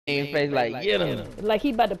face like, get him. Like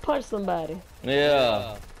he about to punch somebody.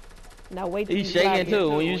 Yeah. Now wait till He's shaking too.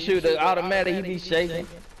 When you shoot the automatic, he be shaking.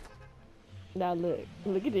 Now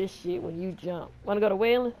look at this shit when you jump. Wanna go to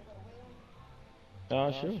whaling?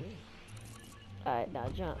 Oh, sure. Alright, now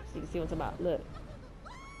jump so you can see what I'm talking about.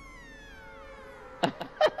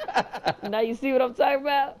 Look. Now you see what I'm talking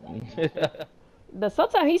about? But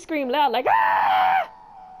sometimes he scream loud like, ah!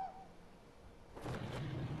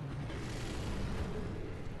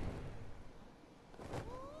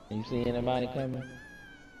 You see anybody coming?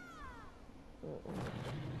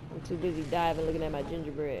 I'm too busy diving looking at my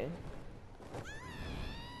gingerbread.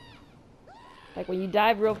 Like when you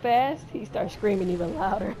dive real fast, he starts screaming even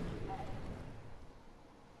louder.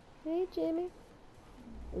 Hey Jimmy.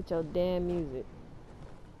 With your damn music.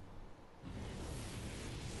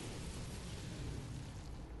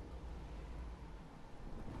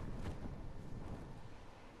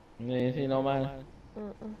 You ain't see nobody?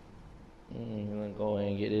 I'm gonna go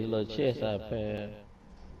ahead and get this little chest I passed.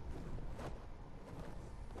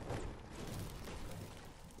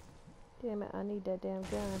 Damn it, I need that damn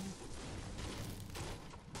gun.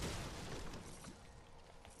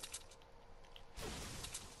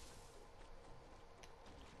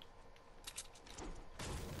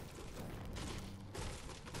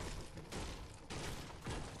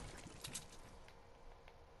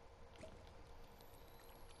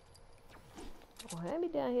 Well, hand me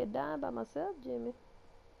down here dying by myself, Jimmy.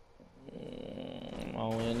 I'm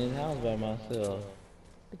all in this house by myself.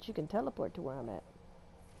 But you can teleport to where I'm at.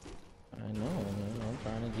 I know, man. I'm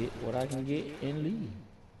trying to get what I can get and leave.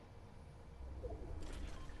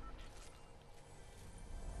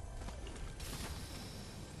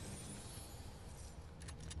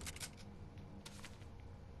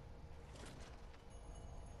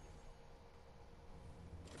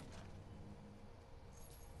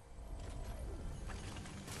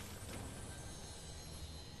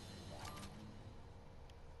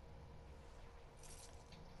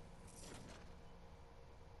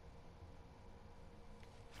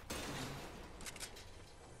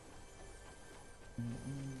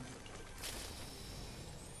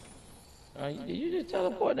 Did you just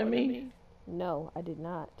teleport to me? No, I did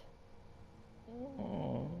not.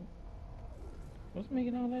 Oh. What's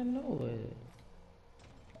making all that noise?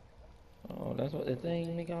 Oh, that's what the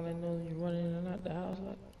thing make all that noise. You running in and out the house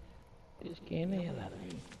like it's scaring the hell out of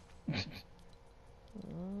me.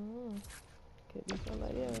 Could be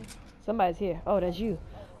somebody else. Somebody's here. Oh, that's you.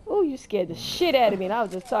 Oh, you scared the shit out of me, and I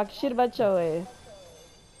was just talking shit about your ass.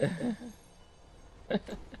 That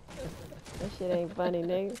shit ain't funny,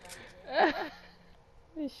 nigga.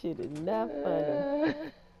 This shit is not funny.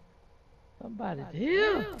 Somebody's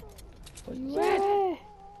here. Where you at?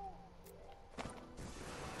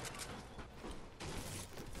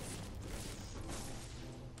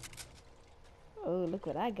 Oh, look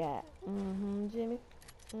what I got. Jimmy.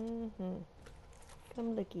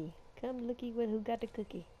 Come looky. Come looky with who got the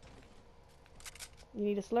cookie. You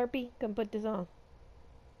need a Slurpee? Come put this on.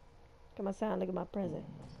 Come outside and look at my present.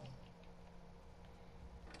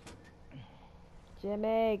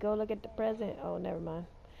 Jimmy, go look at the present. Oh, never mind.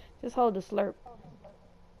 Just hold the slurp.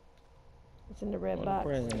 It's in the red box.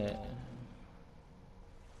 Where's the present at?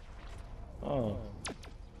 Oh.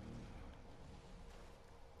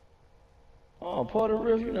 Oh, Porter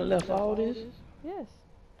Riff, you done left all this? Yes.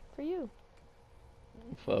 For you.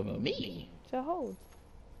 For me? To hold.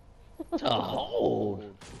 To hold?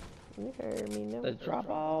 You heard me, no? To drop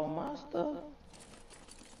all my stuff?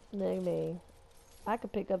 Look at me. I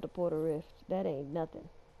could pick up the Porter Rift. That ain't nothing.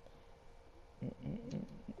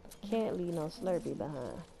 Can't leave no Slurpee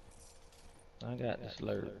behind. I got the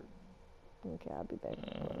slurp. Okay, I'll be back.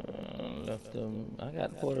 Left them. I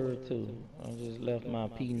got the Porter Rift too. I just left my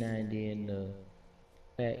P90 and the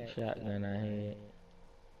pack shotgun I had.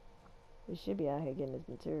 We should be out here getting this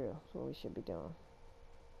material. That's what we should be doing.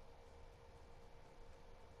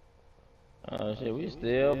 Oh shit, we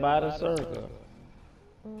still by the circle.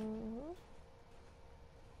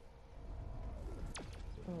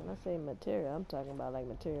 When I say material, I'm talking about like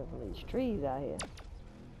material from these trees out here.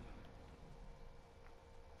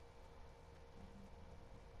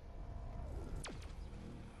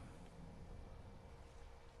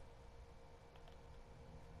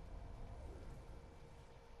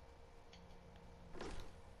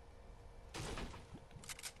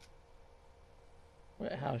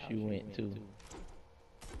 What house you went to?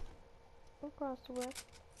 Across the way.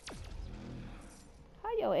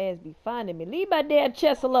 How your ass be finding me? Leave my damn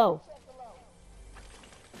chest alone.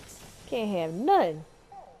 Can't have nothing.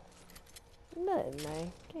 Nothing,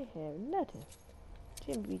 man. Can't have nothing.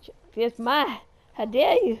 Jimmyblue24. It's mine. How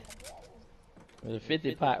dare you? There's a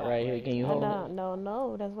 50 pot right here. Can you I hold know, it?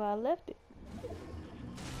 no. That's why I left it.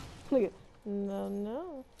 Look at,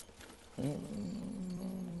 no.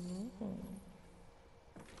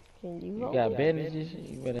 Can you You hold got it? bandages?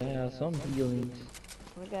 You better have some healings.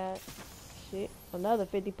 I got shit. Another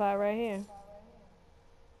 50 pot right here.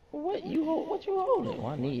 What you hold? What you holding? Oh,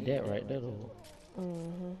 I need that right there though.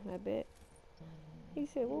 I bet. He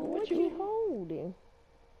said, well, What what you you? holding?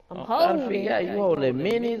 I'm I'm trying to holding. figure out you holding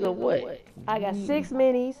minis or what? I got 6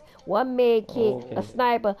 minis, 1 med kit, a Okay.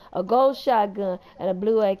 sniper, a gold shotgun, and a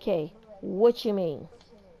blue AK. What you mean?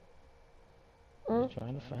 Mm, Just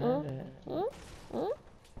trying to find mm, that. mm, mm.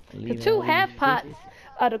 The Leaving 2 all these half 50s pots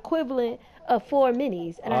are the equivalent of 4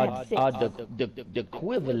 minis, and I have 6. are the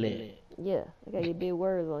equivalent. Yeah, I got your big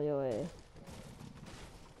words on your ass.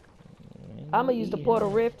 Ain't I'm no gonna use the E in portal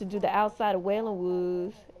there. rift to do the outside of Wailing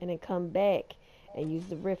Woods, and then come back and use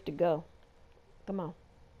the rift to go. Come on,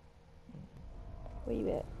 where you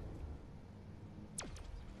at?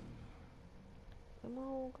 Come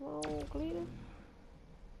on, Cletus.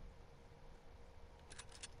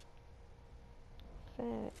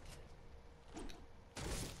 Fact.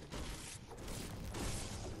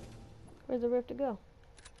 Where's the rift to go?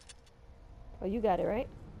 Oh, you got it, right?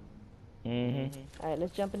 Alright,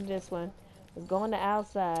 let's jump into this one. Let's go on the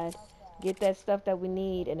outside, get that stuff that we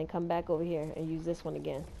need, and then come back over here and use this one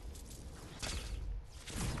again.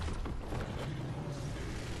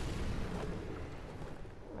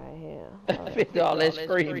 Right here. After all that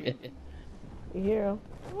screaming. You hear him?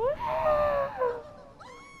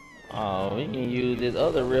 Oh, we can use this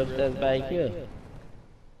other rift that's back here.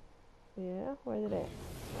 Yeah, where's it at?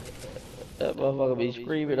 That motherfucker be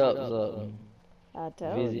screaming up something. I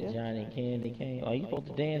told Visit you. Johnny Candy Cane. Are you supposed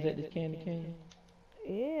to dance at this candy cane?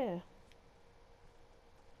 Yeah.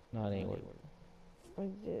 No, it ain't working.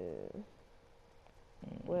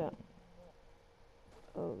 Well,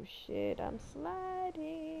 oh shit, I'm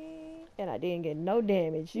sliding. And I didn't get no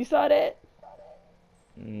damage. You saw that?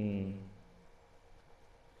 Mm.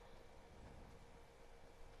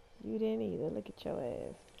 You didn't either. Look at your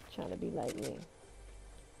ass. Trying to be like me.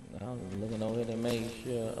 I was looking over here to make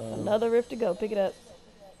sure. Another rift to go. Pick it up.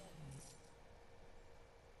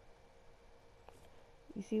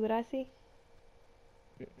 You see what I see?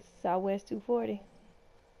 Southwest 240.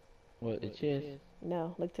 What, the chest?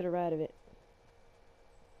 No, look to the right of it.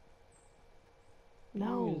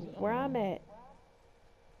 No, where I'm at.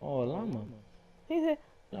 Oh, a llama. He said,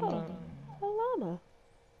 oh, Llama. a llama.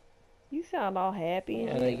 You sound all happy and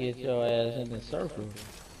Gotta shit. get your ass in the circle.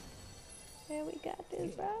 Man, we got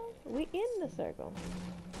this, bro. We in the circle.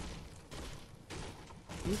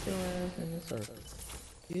 Get your ass in the circle.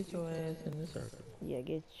 Get your ass in the circle. Yeah,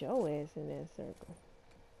 get your ass in that circle.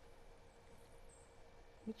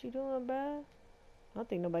 What you doing, bro? I don't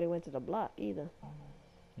think nobody went to the block either.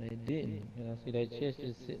 They didn't. And I see that chest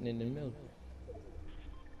just sitting in the middle.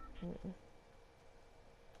 Mm-mm.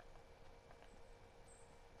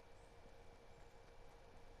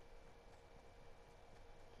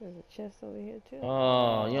 There's a chest over here too.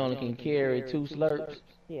 Oh, you only can carry 2 slurps?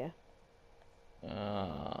 Yeah.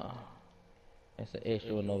 That's an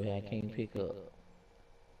extra one over here I can't pick up.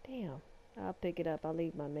 Damn. I'll pick it up. I'll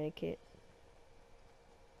leave my med kit.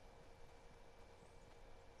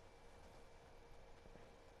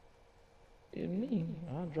 It's me.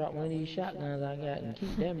 I'll drop one of these shotguns I got and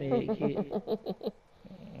keep that med kit.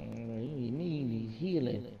 You need these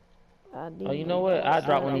healing. Oh, you know what? I'll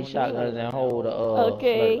drop one of these shotguns and hold a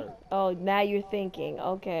Okay. slurp. Oh, now you're thinking.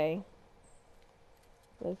 Okay.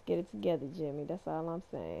 Let's get it together, Jimmy. That's all I'm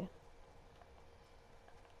saying.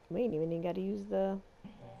 We ain't even got to use the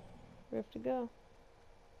rift to go.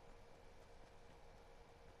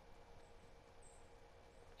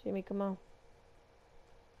 Jimmy, come on.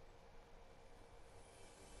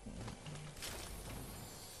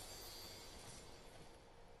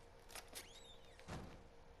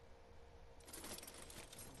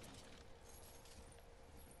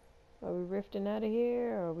 Are we rifting out of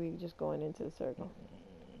here, or are we just going into the circle?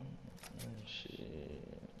 Shit.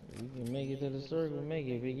 We can make it to the circle, make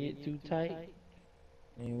it. If it get too tight,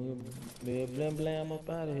 then we'll blam blam up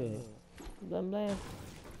out of here. Blam blam.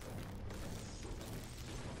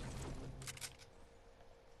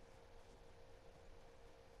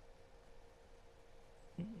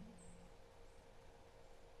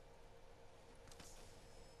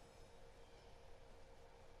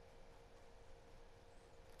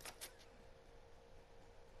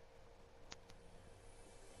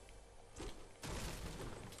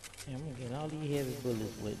 Damn, I'm getting all these heavy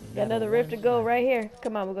bullets with me. Got another rift to go right here.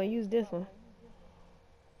 Come on, we're going to use this one.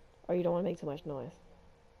 Or you don't want to make too much noise.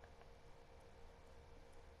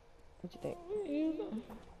 What you think?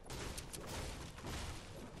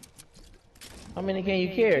 How many can you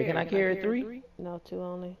carry? Can I carry 3? No, 2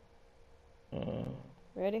 only. Uh,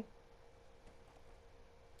 Ready?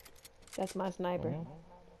 That's my sniper.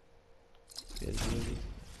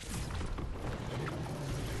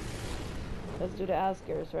 Let's do the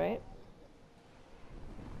outskirts, right?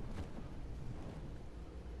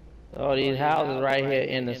 all these houses right here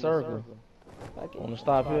in the circle. Fuck it. Wanna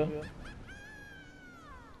stop here?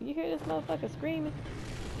 You hear this motherfucker screaming?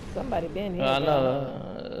 Somebody been here. I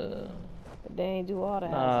know. But they ain't do all the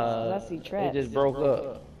houses. 'Cause I see traps. They just broke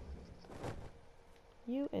up.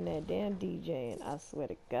 You and that damn DJing, I swear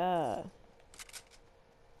to God.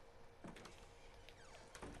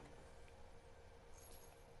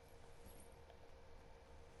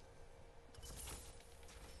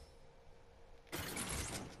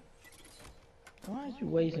 Why is you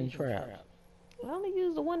wasting traps? I only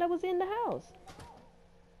used the one that was in the house.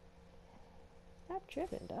 Stop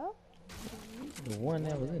tripping, dog. The one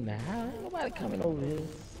that was in the house? Ain't nobody coming over here.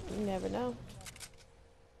 You never know.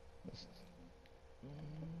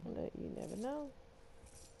 You never know.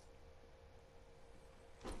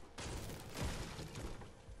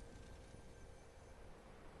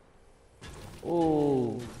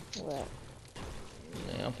 Ooh. What?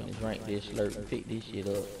 Man, I'm finna drink this slurp and pick this shit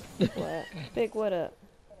up. What? Pick what up?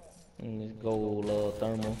 And this gold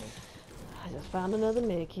thermal. I just found another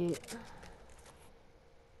med kit.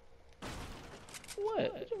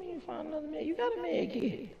 What? What you mean you found another med? You got a med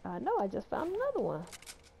kit. I know, I just found another one.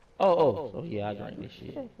 Oh, yeah, I drank this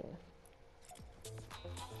shit.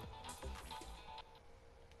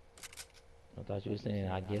 I thought you were saying,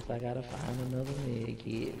 I guess I gotta find another med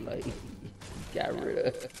kit. Like, you got rid of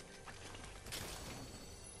it.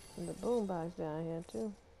 And the boombox down here,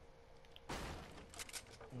 too.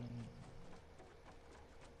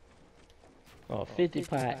 Oh, 50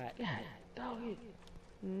 pot. God, dog it.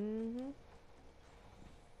 You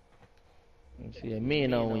see a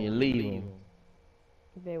million on when you leave them.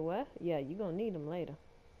 They what? Yeah, you gonna need them later.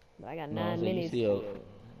 But I got 9 minutes. You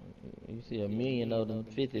see a million of them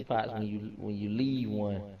 50 pots when you leave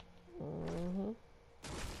one.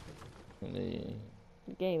 And then,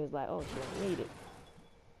 the game is like, oh shit, I need it.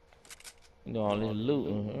 You know, all this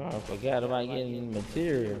looting. I forgot about getting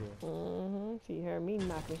material. So you heard me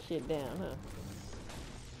knocking shit down, huh?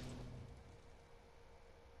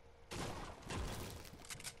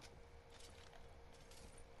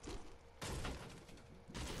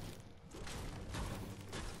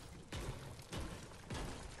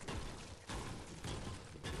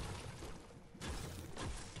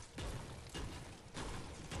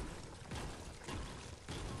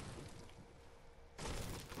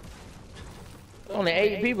 Only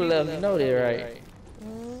 8 people left, you know that, right?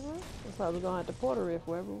 That's why we're gonna have to Porter Riff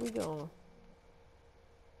wherever we going.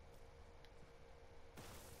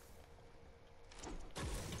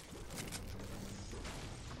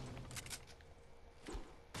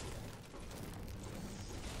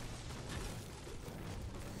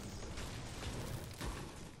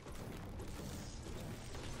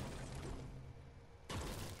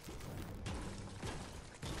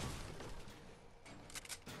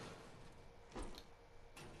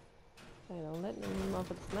 Hey, don't let them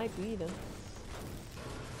motherfuckers snipe you either.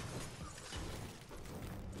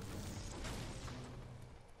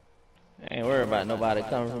 I ain't worried about nobody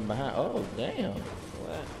coming from behind. Oh, damn.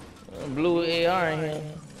 What? Blue AR in here.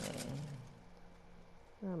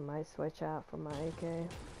 I might switch out for my AK.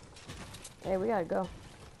 Hey, we gotta go.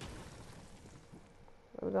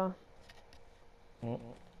 Where we going?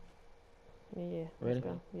 Yeah, Ready? let's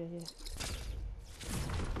go. Yeah.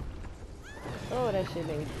 Oh, that shit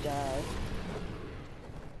made me jive.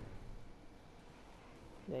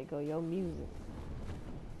 There go your music.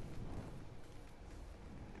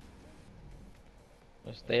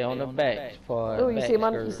 Stay on the back part. Oh, you see him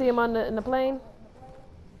in the plane?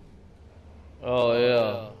 Oh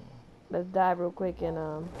yeah. Let's dive real quick and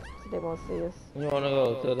so they won't see us. You wanna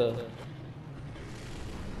go to the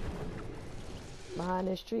Behind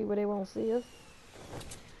this tree where they won't see us.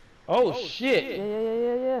 Oh shit!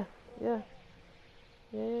 Yeah.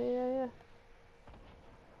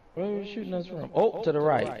 Where are you shooting us from? Oh, to the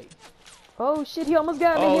right. Oh shit, he almost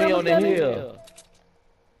got me. Oh, he on the hill.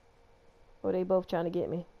 Oh, they both trying to get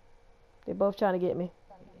me. I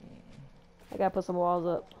gotta put some walls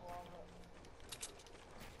up.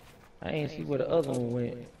 I ain't see where the other one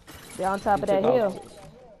went. They're on top of that hill.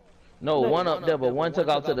 No, one up there, but one took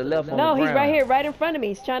off to the left on the ground. No, he's right here, right in front of me.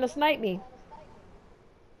 He's trying to snipe me.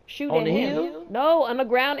 Shoot at him. On the hill? No, on the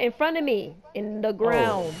ground in front of me. In the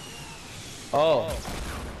ground. Oh.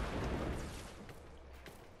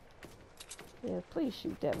 Yeah, please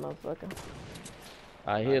shoot that motherfucker.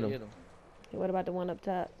 I hit him. Hey, what about the one up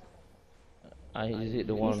top? I just hit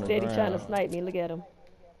the one on the He's steady trying to ground. snipe me. Look at him.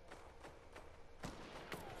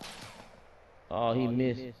 Oh, he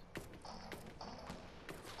missed.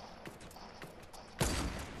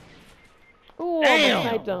 Ooh, Damn! I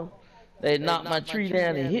sniped him. They knocked my tree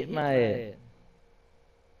down and hit my ass.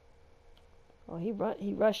 Oh,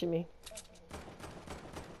 he rushing me.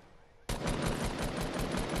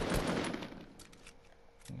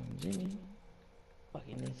 Jimmy,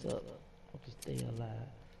 fucking this up. I'll just stay alive.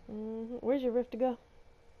 Where's your rift to go?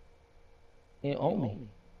 It on me.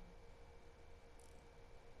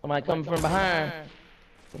 Somebody coming from behind.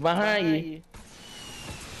 From behind you.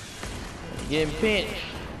 Getting pinched.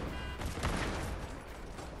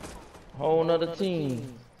 Whole nother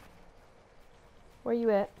team. Where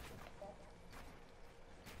you at?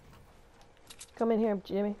 Come in here,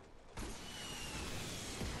 Jimmy.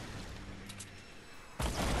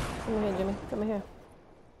 Come in here, Jimmy. Come in here.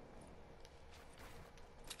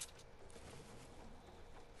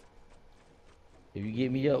 If you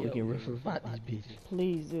get me up, we can riffle fight these bitches.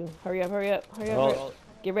 Please do. Hurry up, hurry up, hurry up, hurry up.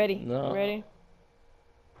 Get ready. No. Get ready.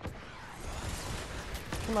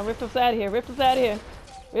 Come on, rift us out of here. Rift us out of here.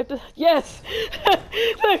 Rift us. Yes!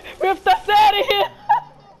 Look, rift us out of here!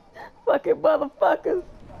 Fucking motherfuckers.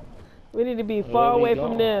 We need to be far away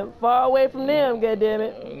from them. Far away from them,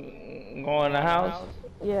 goddammit. Go in the house?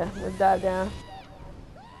 Yeah, let's dive down.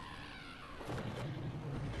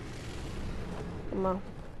 Come on.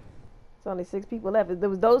 It's only 6 people left. There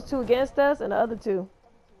was those 2 against us and the other 2.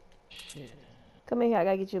 Shit. Come in here. I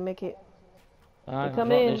gotta get you a med kit. They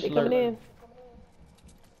come in. They coming in.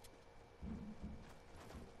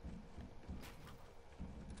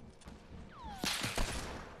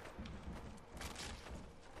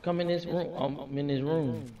 Come in this room. I'm in this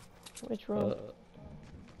room. Which room?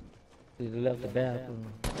 To the left, the bathroom.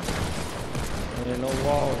 There ain't no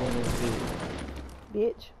walls on this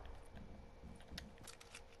bitch.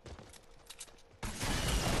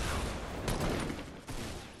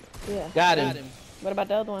 Yeah. Got him. What about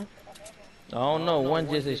the other one? I don't know. One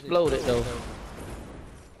just exploded though.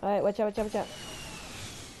 Alright, watch out, watch out, watch out.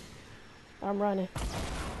 I'm running.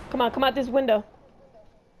 Come on, come out this window.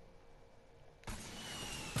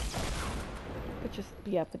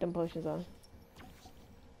 Put them potions on.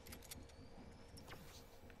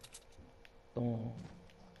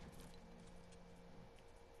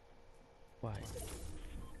 Why?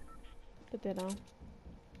 Put that on.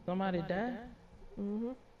 Somebody died?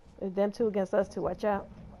 It's them 2 against us 2. Watch out.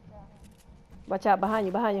 Watch out behind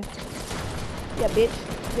you, behind you. Yeah, bitch.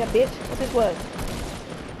 Yeah, bitch. What this was?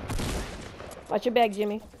 Watch your back,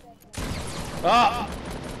 Jimmy. Oh!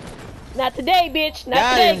 Not today, bitch.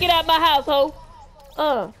 Not today. Get out my house, ho.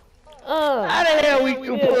 How the hell we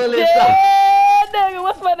can pull this off? off? Nigga,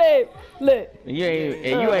 what's my name? Look. You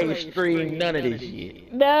ain't streamed none of this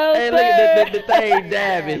shit. No, hey, sir. look at the thing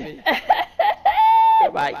dabbing.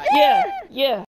 Yeah, yeah.